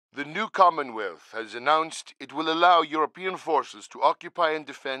The new Commonwealth has announced it will allow European forces to occupy and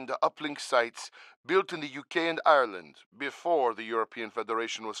defend uplink sites built in the UK and Ireland before the European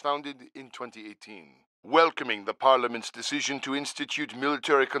Federation was founded in 2018. Welcoming the Parliament's decision to institute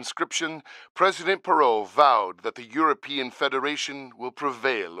military conscription, President Perot vowed that the European Federation will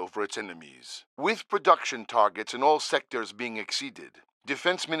prevail over its enemies. With production targets in all sectors being exceeded,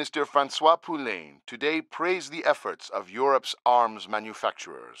 Defense Minister François Poulain today praised the efforts of Europe's arms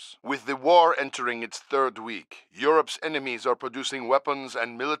manufacturers. With the war entering its third week, Europe's enemies are producing weapons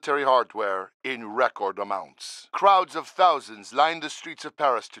and military hardware in record amounts. Crowds of thousands line the streets of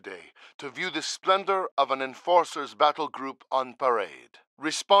Paris today to view the splendor of an enforcers battle group on parade.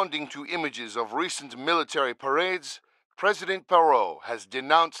 Responding to images of recent military parades, President Perot has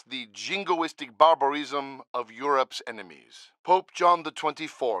denounced the jingoistic barbarism of Europe's enemies. Pope John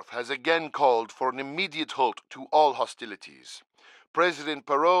XXIV has again called for an immediate halt to all hostilities. President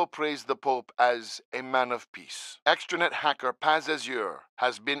Perot praised the Pope as a man of peace. Extranet hacker Paz Azure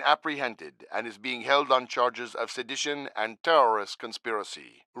has been apprehended and is being held on charges of sedition and terrorist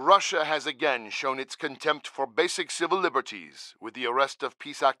conspiracy. Russia has again shown its contempt for basic civil liberties with the arrest of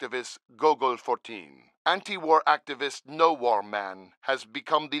peace activist Gogol 14. Anti-war activist No War Man has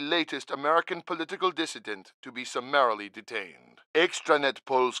become the latest American political dissident to be summarily detained. Extranet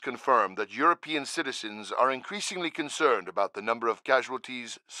polls confirm that European citizens are increasingly concerned about the number of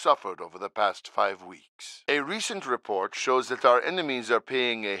casualties suffered over the past 5 weeks. A recent report shows that our enemies are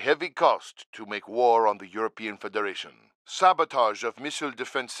paying a heavy cost to make war on the European Federation. Sabotage of missile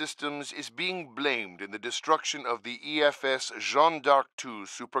defense systems is being blamed in the destruction of the EFS Jeanne d'Arc II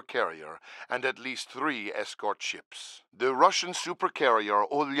supercarrier and at least 3 escort ships. The Russian supercarrier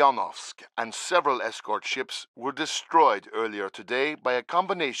Ulyanovsk and several escort ships were destroyed earlier today by a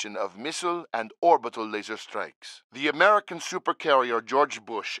combination of missile and orbital laser strikes. The American supercarrier George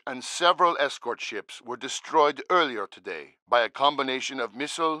Bush and several escort ships were destroyed earlier today by a combination of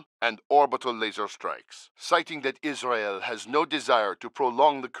missile and orbital laser strikes. Citing that Israel has no desire to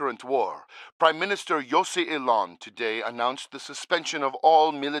prolong the current war, Prime Minister Yossi Elan today announced the suspension of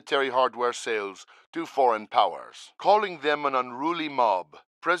all military hardware sales to foreign powers. Calling them an unruly mob,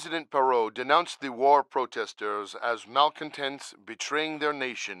 President Perot denounced the war protesters as malcontents betraying their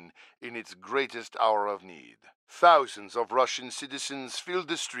nation in its greatest hour of need. Thousands of Russian citizens filled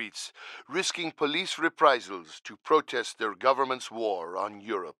the streets, risking police reprisals to protest their government's war on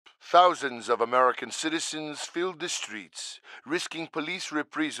Europe. Thousands of American citizens filled the streets, risking police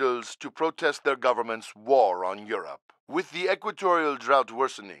reprisals to protest their government's war on Europe. With the equatorial drought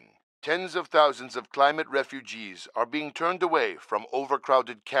worsening, tens of thousands of climate refugees are being turned away from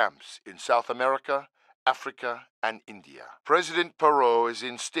overcrowded camps in South America, Africa, and India. President Perot is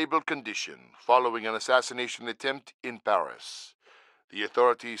in stable condition following an assassination attempt in Paris. The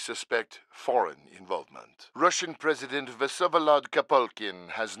authorities suspect foreign involvement. Russian President Vyacheslav Kapulkin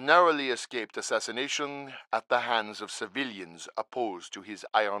has narrowly escaped assassination at the hands of civilians opposed to his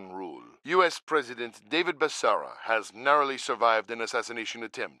iron rule. U.S. President David Becerra has narrowly survived an assassination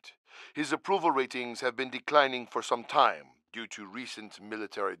attempt. His approval ratings have been declining for some time due to recent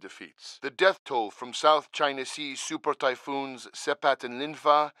military defeats. The death toll from South China Sea super typhoons Sepat and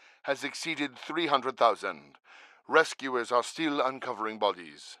Linfa has exceeded 300,000. Rescuers are still uncovering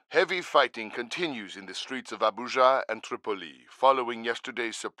bodies. Heavy fighting continues in the streets of Abuja and Tripoli, following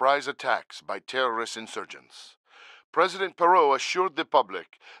yesterday's surprise attacks by terrorist insurgents. President Perot assured the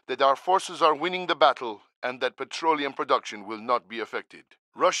public that our forces are winning the battle and that petroleum production will not be affected.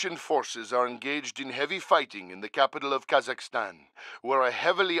 Russian forces are engaged in heavy fighting in the capital of Kazakhstan, where a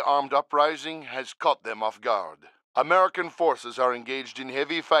heavily armed uprising has caught them off guard. American forces are engaged in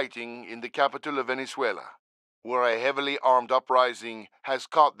heavy fighting in the capital of Venezuela, where a heavily armed uprising has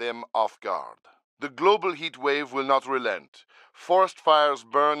caught them off guard. The global heat wave will not relent. Forest fires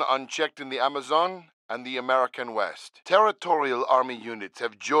burn unchecked in the Amazon and the American West. Territorial army units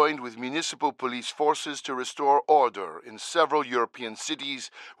have joined with municipal police forces to restore order in several European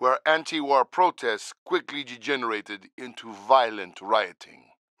cities where anti-war protests quickly degenerated into violent rioting.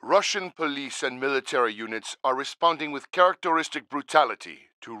 Russian police and military units are responding with characteristic brutality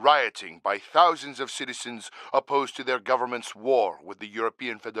to rioting by thousands of citizens opposed to their government's war with the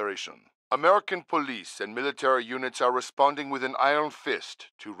European Federation. American police and military units are responding with an iron fist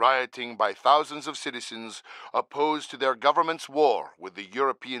to rioting by thousands of citizens opposed to their government's war with the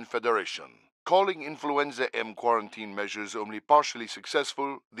European Federation. Calling influenza M quarantine measures only partially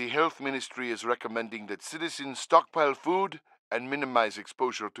successful, the Health Ministry is recommending that citizens stockpile food and minimize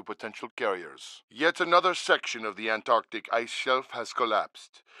exposure to potential carriers. Yet another section of the Antarctic ice shelf has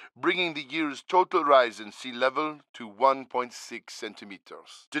collapsed, bringing the year's total rise in sea level to 1.6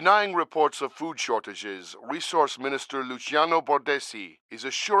 centimeters. Denying reports of food shortages, Resource Minister Luciano Bordesi is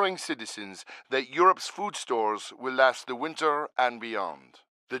assuring citizens that Europe's food stores will last the winter and beyond.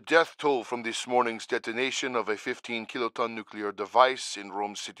 The death toll from this morning's detonation of a 15-kiloton nuclear device in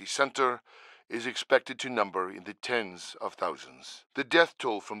Rome's city center is expected to number in the tens of thousands. The death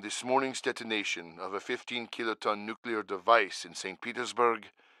toll from this morning's detonation of a 15-kiloton nuclear device in St. Petersburg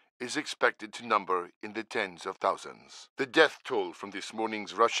is expected to number in the tens of thousands. The death toll from this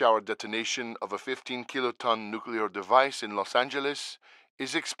morning's rush hour detonation of a 15-kiloton nuclear device in Los Angeles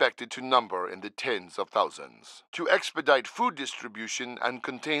is expected to number in the tens of thousands. To expedite food distribution and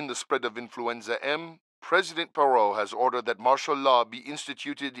contain the spread of influenza M, President Perot has ordered that martial law be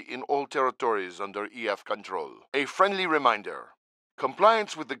instituted in all territories under EF control. A friendly reminder: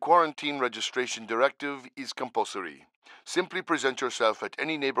 compliance with the Quarantine Registration Directive is compulsory. Simply present yourself at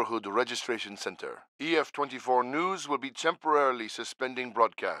any neighborhood registration center. EF24 News will be temporarily suspending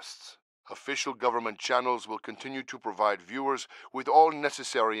broadcasts. Official government channels will continue to provide viewers with all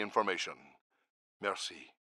necessary information. Merci.